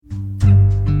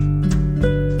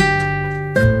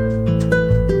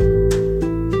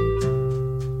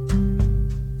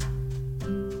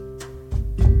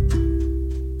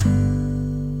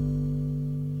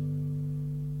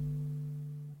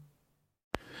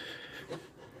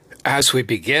As we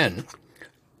begin,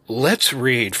 let's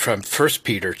read from 1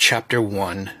 Peter chapter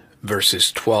 1,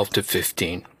 verses 12 to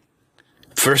 15.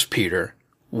 1 Peter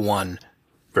 1,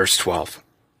 verse 12.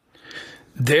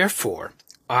 Therefore,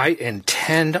 I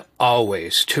intend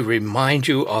always to remind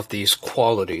you of these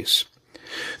qualities,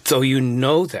 though you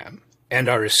know them and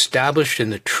are established in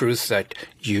the truth that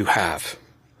you have.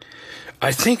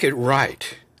 I think it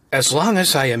right, as long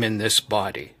as I am in this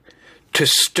body, to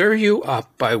stir you up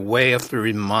by way of a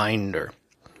reminder,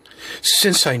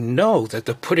 since I know that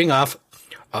the putting off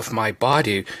of my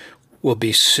body will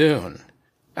be soon,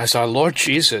 as our Lord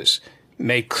Jesus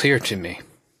made clear to me.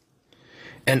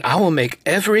 And I will make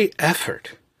every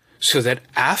effort so that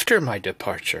after my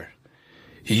departure,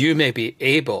 you may be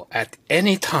able at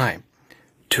any time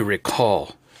to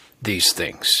recall these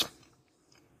things.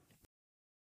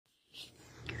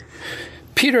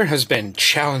 Peter has been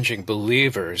challenging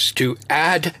believers to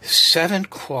add 7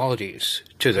 qualities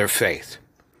to their faith: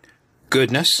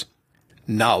 goodness,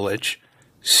 knowledge,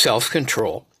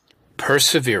 self-control,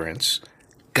 perseverance,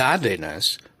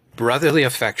 godliness, brotherly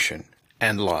affection,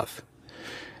 and love.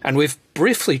 And we've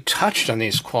briefly touched on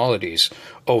these qualities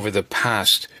over the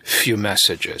past few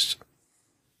messages.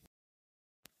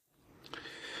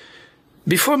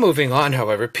 Before moving on,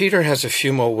 however, Peter has a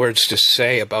few more words to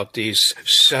say about these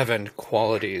 7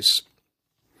 qualities.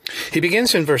 He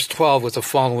begins in verse 12 with the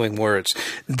following words.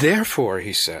 Therefore,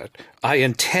 he said, I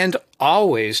intend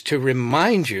always to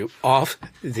remind you of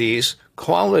these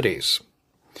qualities.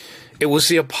 It was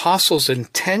the apostle's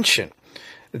intention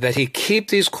that he keep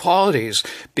these qualities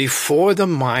before the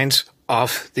minds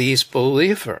of these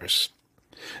believers.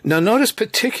 Now, notice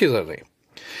particularly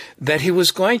that he was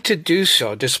going to do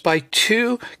so despite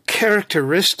 2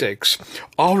 characteristics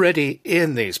already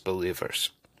in these believers.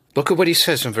 Look at what he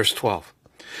says in verse 12.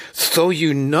 So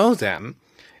you know them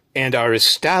and are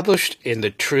established in the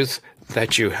truth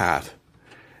that you have.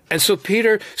 And so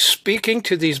Peter, speaking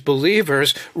to these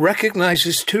believers,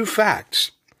 recognizes 2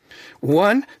 facts.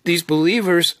 One, these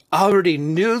believers already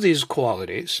knew these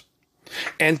qualities.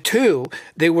 And 2,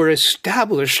 they were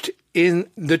established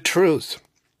in the truth.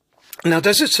 Now,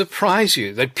 does it surprise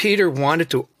you that Peter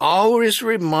wanted to always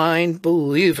remind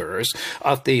believers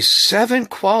of these 7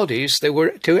 qualities they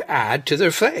were to add to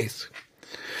their faith?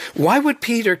 Why would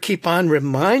Peter keep on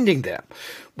reminding them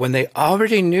when they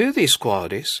already knew these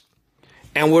qualities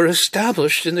and were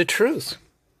established in the truth?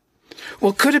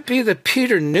 Well, could it be that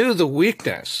Peter knew the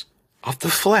weakness of the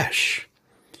flesh?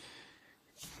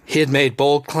 He had made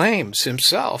bold claims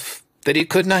himself that he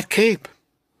could not keep.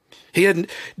 He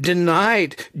had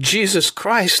denied Jesus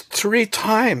Christ 3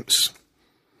 times.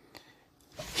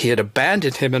 He had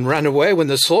abandoned him and run away when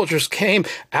the soldiers came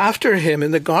after him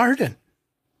in the garden.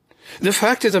 The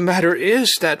fact of the matter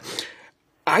is that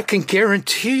I can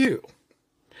guarantee you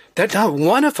that not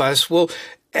one of us will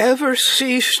ever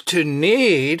cease to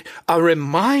need a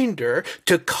reminder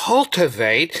to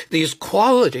cultivate these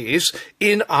qualities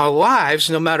in our lives,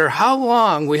 no matter how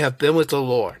long we have been with the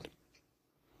Lord.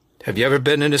 Have you ever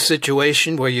been in a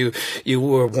situation where you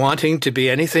were wanting to be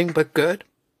anything but good?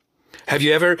 Have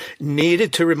you ever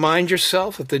needed to remind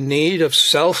yourself of the need of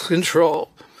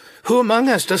self-control? Who among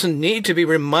us doesn't need to be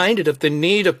reminded of the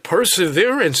need of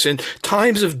perseverance in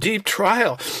times of deep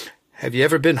trial? Have you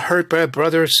ever been hurt by a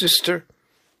brother or sister?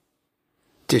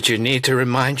 Did you need to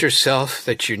remind yourself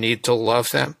that you need to love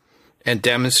them and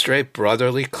demonstrate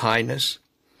brotherly kindness?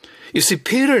 You see,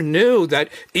 Peter knew that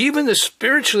even the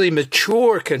spiritually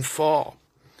mature can fall.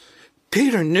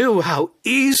 Peter knew how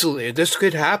easily this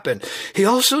could happen. He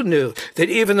also knew that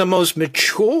even the most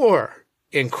mature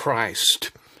in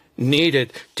Christ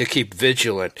needed to keep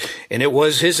vigilant. And it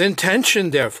was his intention,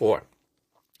 therefore,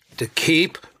 to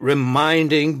keep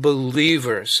reminding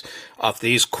believers of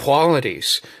these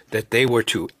qualities that they were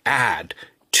to add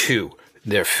to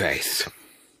their faith.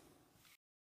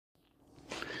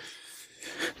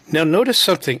 Now, notice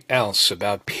something else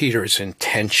about Peter's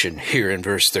intention here in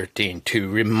verse 13, to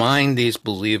remind these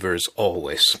believers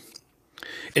always.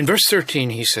 In verse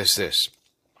 13, he says this,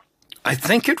 I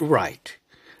think it right,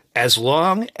 as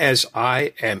long as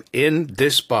I am in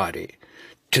this body,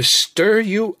 to stir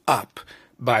you up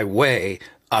by way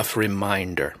of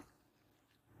reminder.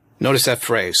 Notice that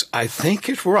phrase, I think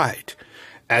it right,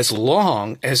 as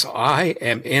long as I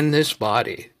am in this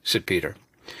body, said Peter.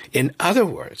 In other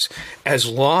words, as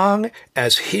long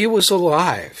as he was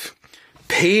alive,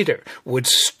 Peter would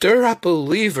stir up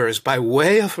believers by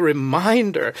way of a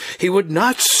reminder. He would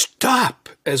not stop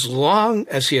as long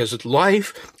as he has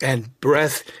life and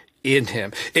breath in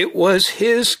him. It was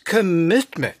his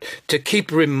commitment to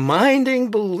keep reminding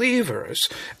believers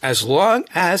as long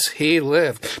as he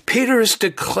lived. Peter is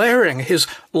declaring his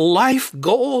life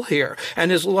goal here,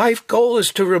 and his life goal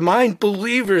is to remind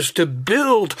believers to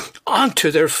build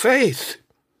onto their faith.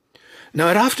 Now,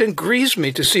 it often grieves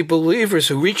me to see believers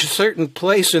who reach a certain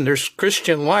place in their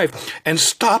Christian life and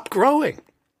stop growing.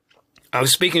 I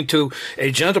was speaking to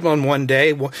a gentleman one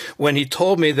day when he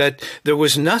told me that there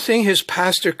was nothing his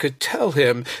pastor could tell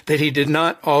him that he did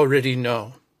not already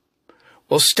know.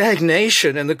 Well,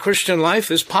 stagnation in the Christian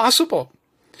life is possible.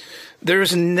 There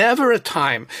is never a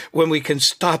time when we can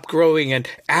stop growing and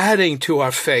adding to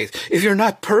our faith. If you're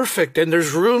not perfect, and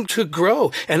there's room to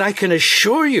grow, and I can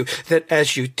assure you that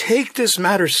as you take this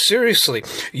matter seriously,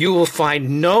 you will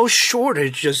find no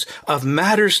shortages of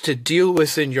matters to deal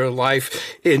with in your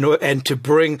life and to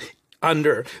bring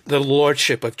under the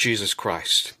lordship of Jesus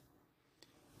Christ.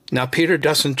 Now, Peter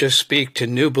doesn't just speak to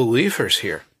new believers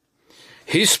here.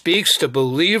 He speaks to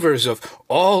believers of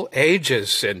all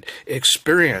ages and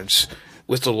experience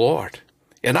with the Lord.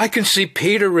 And I can see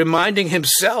Peter reminding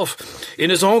himself in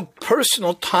his own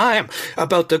personal time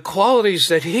about the qualities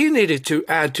that he needed to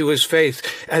add to his faith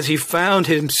as he found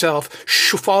himself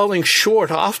falling short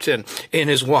often in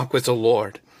his walk with the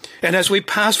Lord. And as we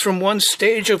pass from one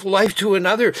stage of life to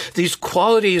another, these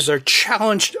qualities are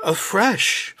challenged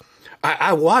afresh.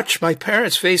 I watch my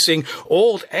parents facing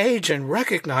old age and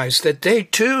recognize that they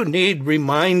too need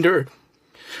reminder.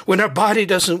 When our body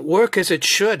doesn't work as it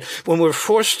should, when we're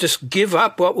forced to give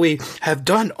up what we have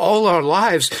done all our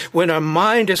lives, when our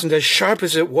mind isn't as sharp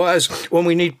as it was, when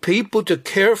we need people to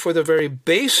care for the very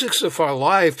basics of our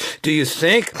life, do you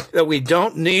think that we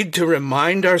don't need to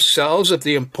remind ourselves of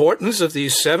the importance of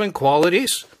these 7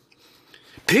 qualities?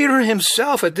 Peter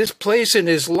himself at this place in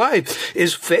his life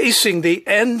is facing the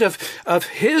end of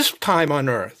his time on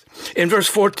earth. In verse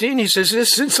 14, he says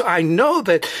this, since I know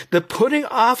that the putting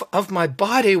off of my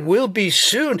body will be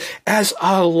soon, as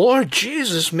our Lord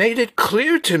Jesus made it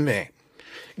clear to me.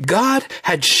 God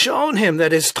had shown him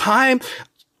that his time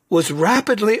was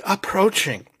rapidly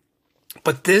approaching.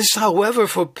 But this, however,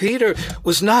 for Peter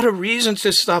was not a reason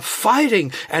to stop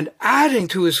fighting and adding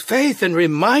to his faith and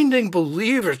reminding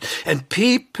believers. And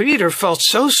Peter felt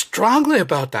so strongly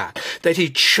about that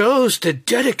he chose to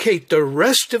dedicate the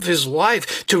rest of his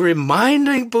life to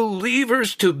reminding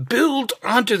believers to build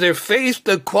onto their faith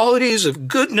the qualities of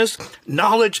goodness,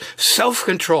 knowledge,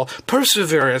 self-control,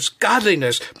 perseverance,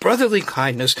 godliness, brotherly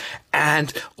kindness,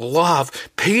 and love.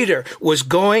 Peter was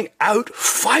going out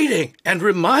fighting and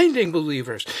reminding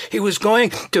believers. He was going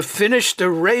to finish the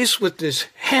race with this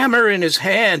hammer in his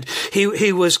hand.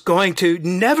 He was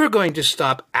never going to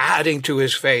stop adding to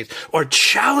his faith or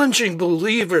challenging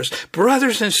believers,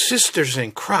 brothers and sisters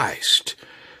in Christ,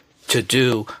 to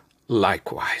do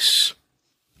likewise.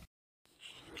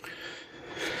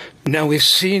 Now, we've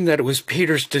seen that it was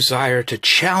Peter's desire to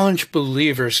challenge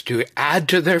believers to add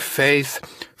to their faith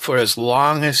for as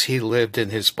long as he lived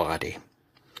in his body.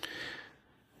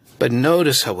 But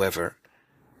notice, however,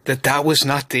 that was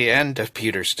not the end of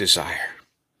Peter's desire.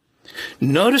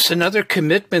 Notice another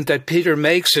commitment that Peter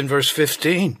makes in verse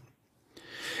 15.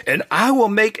 And I will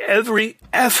make every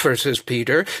effort, says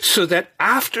Peter, so that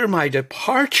after my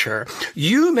departure,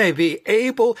 you may be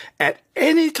able at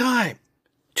any time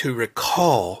to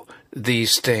recall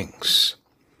these things.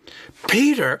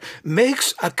 Peter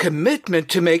makes a commitment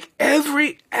to make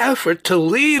every effort to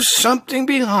leave something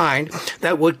behind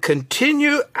that would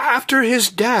continue after his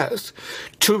death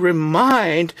to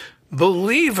remind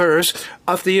believers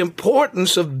of the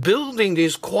importance of building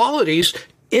these qualities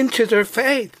into their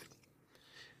faith.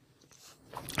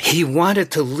 He wanted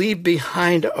to leave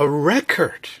behind a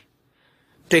record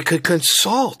they could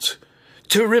consult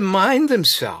to remind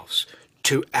themselves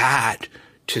to add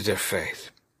to their faith.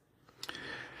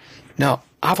 Now,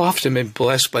 I've often been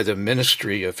blessed by the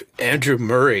ministry of Andrew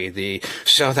Murray, the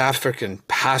South African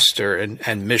pastor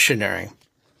and missionary.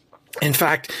 In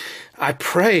fact, I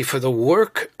pray for the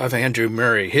work of Andrew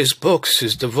Murray, his books,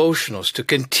 his devotionals, to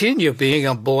continue being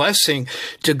a blessing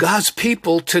to God's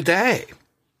people today.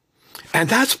 And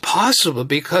that's possible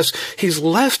because he's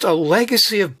left a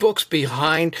legacy of books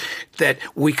behind that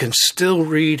we can still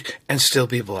read and still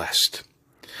be blessed.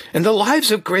 And the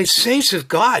lives of great saints of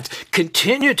God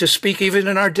continue to speak even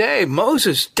in our day.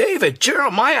 Moses, David,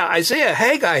 Jeremiah, Isaiah,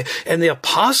 Haggai, and the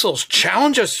apostles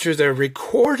challenge us through their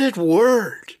recorded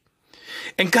word.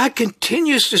 And God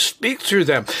continues to speak through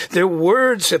them. Their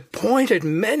words have pointed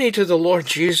many to the Lord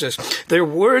Jesus. Their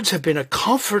words have been a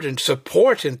comfort and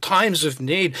support in times of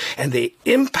need, and the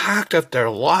impact of their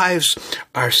lives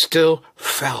are still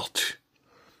felt.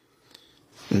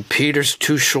 in Peter's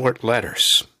 2 short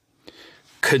letters,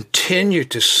 continue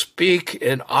to speak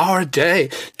in our day,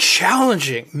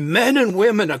 challenging men and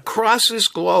women across this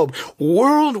globe,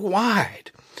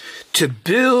 worldwide, to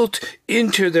build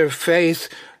into their faith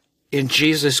in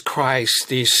Jesus Christ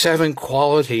these 7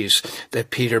 qualities that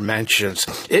Peter mentions.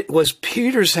 It was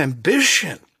Peter's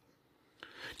ambition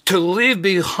to leave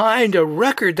behind a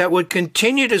record that would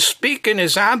continue to speak in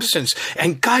his absence.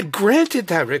 And God granted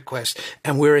that request.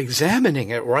 And we're examining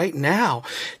it right now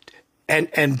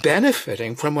and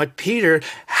benefiting from what Peter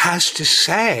has to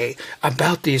say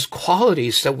about these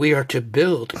qualities that we are to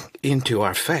build into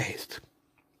our faith.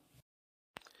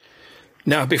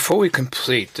 Now, before we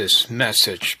complete this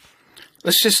message,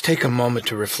 let's just take a moment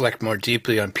to reflect more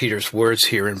deeply on Peter's words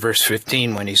here in verse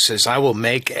 15 when he says, I will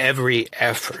make every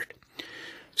effort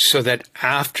so that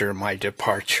after my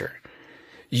departure,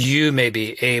 you may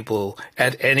be able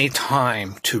at any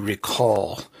time to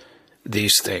recall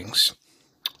these things.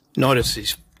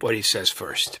 Notice what he says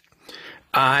first.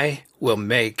 I will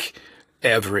make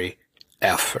every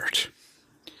effort.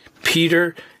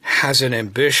 Peter has an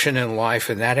ambition in life,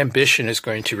 and that ambition is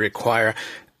going to require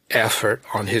effort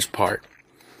on his part.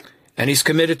 And he's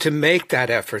committed to make that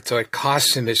effort, though it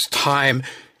costs him his time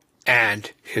and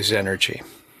his energy.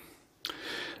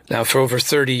 Now, for over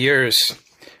 30 years,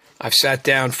 I've sat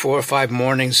down 4 or 5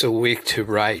 mornings a week to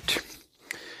write.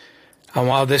 And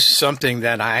while this is something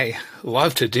that I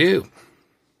love to do,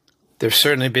 there's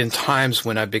certainly been times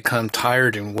when I've become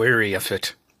tired and weary of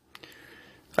it.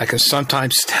 I can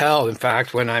sometimes tell, in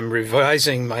fact, when I'm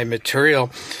revising my material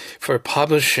for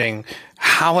publishing,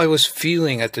 how I was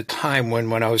feeling at the time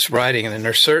when I was writing. And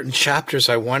there are certain chapters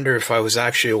I wonder if I was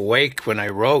actually awake when I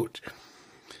wrote.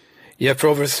 Yet for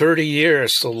over 30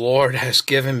 years, the Lord has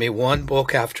given me one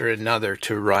book after another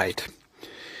to write.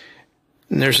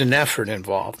 And there's an effort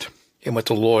involved in what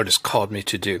the Lord has called me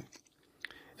to do.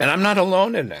 And I'm not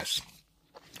alone in this.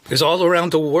 Because all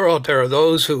around the world, there are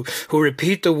those who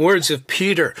repeat the words of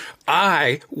Peter,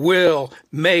 I will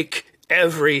make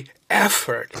every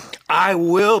effort. I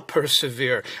will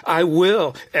persevere. I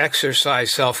will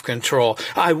exercise self-control.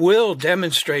 I will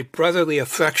demonstrate brotherly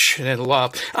affection and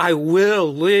love. I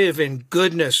will live in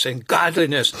goodness and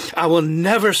godliness. I will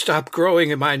never stop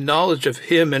growing in my knowledge of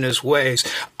him and his ways.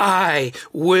 I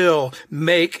will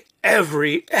make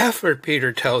every effort,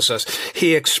 Peter tells us.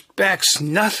 He expects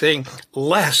nothing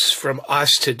less from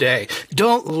us today.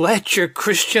 Don't let your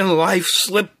Christian life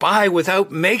slip by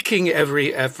without making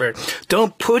every effort.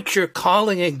 Don't put your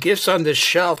calling and gifts on the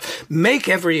shelf. Make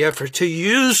every effort to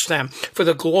use them for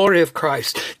the glory of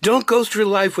Christ. Don't go through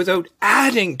life without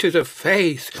adding to the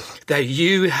faith that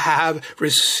you have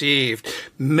received.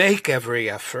 Make every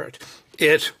effort.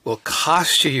 It will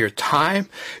cost you your time,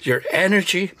 your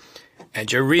energy, and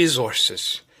your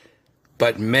resources,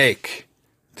 but make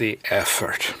the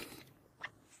effort.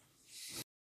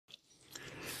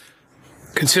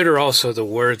 Consider also the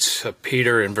words of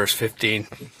Peter in verse 15,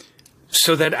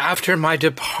 so that after my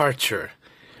departure,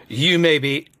 you may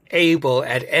be able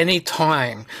at any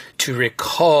time to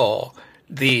recall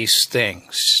these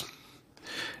things.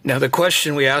 Now, the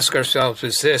question we ask ourselves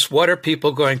is this: what are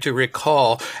people going to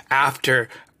recall after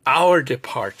our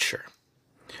departure?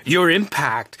 Your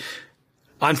impact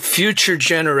on future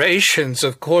generations,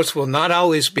 of course, will not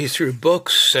always be through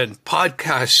books and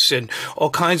podcasts and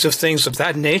all kinds of things of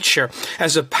that nature.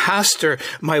 As a pastor,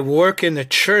 my work in the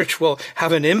church will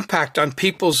have an impact on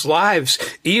people's lives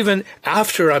even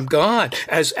after I'm gone.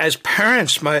 As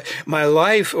parents, my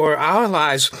life or our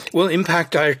lives will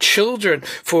impact our children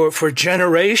for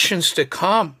generations to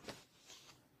come.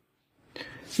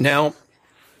 Now,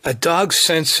 a dog's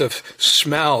sense of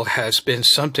smell has been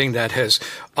something that has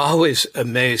always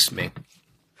amazed me.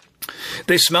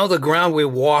 They smell the ground we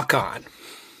walk on,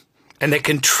 and they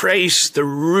can trace the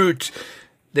route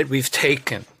that we've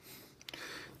taken.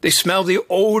 They smell the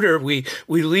odor we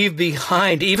leave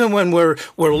behind, even when we're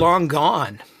long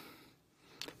gone.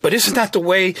 But isn't that the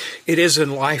way it is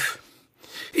in life?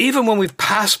 Even when we've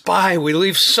passed by, we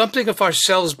leave something of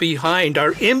ourselves behind.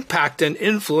 Our impact and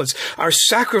influence, our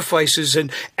sacrifices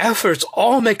and efforts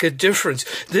all make a difference.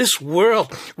 This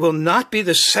world will not be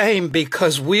the same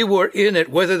because we were in it,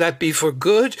 whether that be for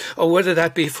good or whether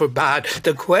that be for bad.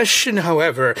 The question,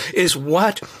 however, is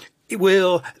what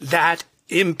will that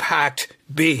impact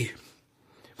be?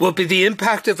 Will it be the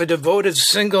impact of a devoted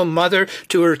single mother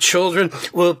to her children?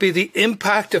 Will it be the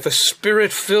impact of a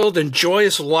spirit-filled and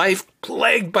joyous life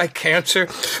plagued by cancer?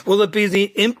 Will it be the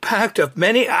impact of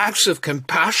many acts of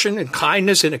compassion and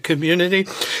kindness in a community?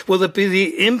 Will it be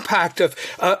the impact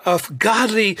of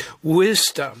godly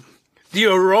wisdom The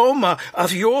aroma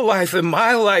of your life and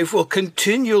my life will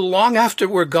continue long after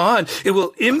we're gone. It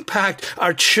will impact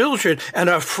our children and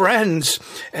our friends,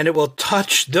 and it will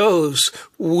touch those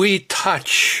we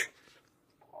touch.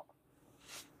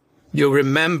 You'll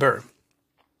remember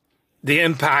the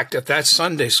impact of that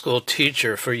Sunday school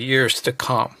teacher for years to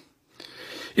come.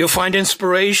 You'll find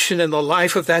inspiration in the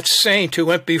life of that saint who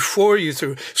went before you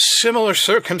through similar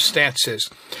circumstances.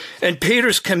 And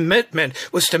Peter's commitment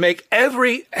was to make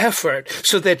every effort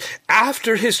so that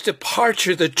after his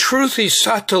departure, the truth he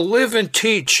sought to live and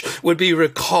teach would be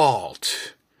recalled.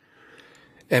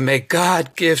 And may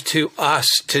God give to us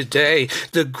today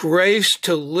the grace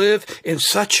to live in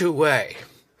such a way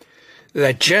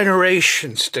that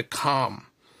generations to come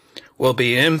will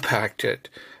be impacted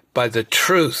by the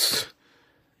truth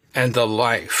and the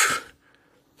life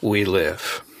we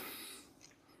live.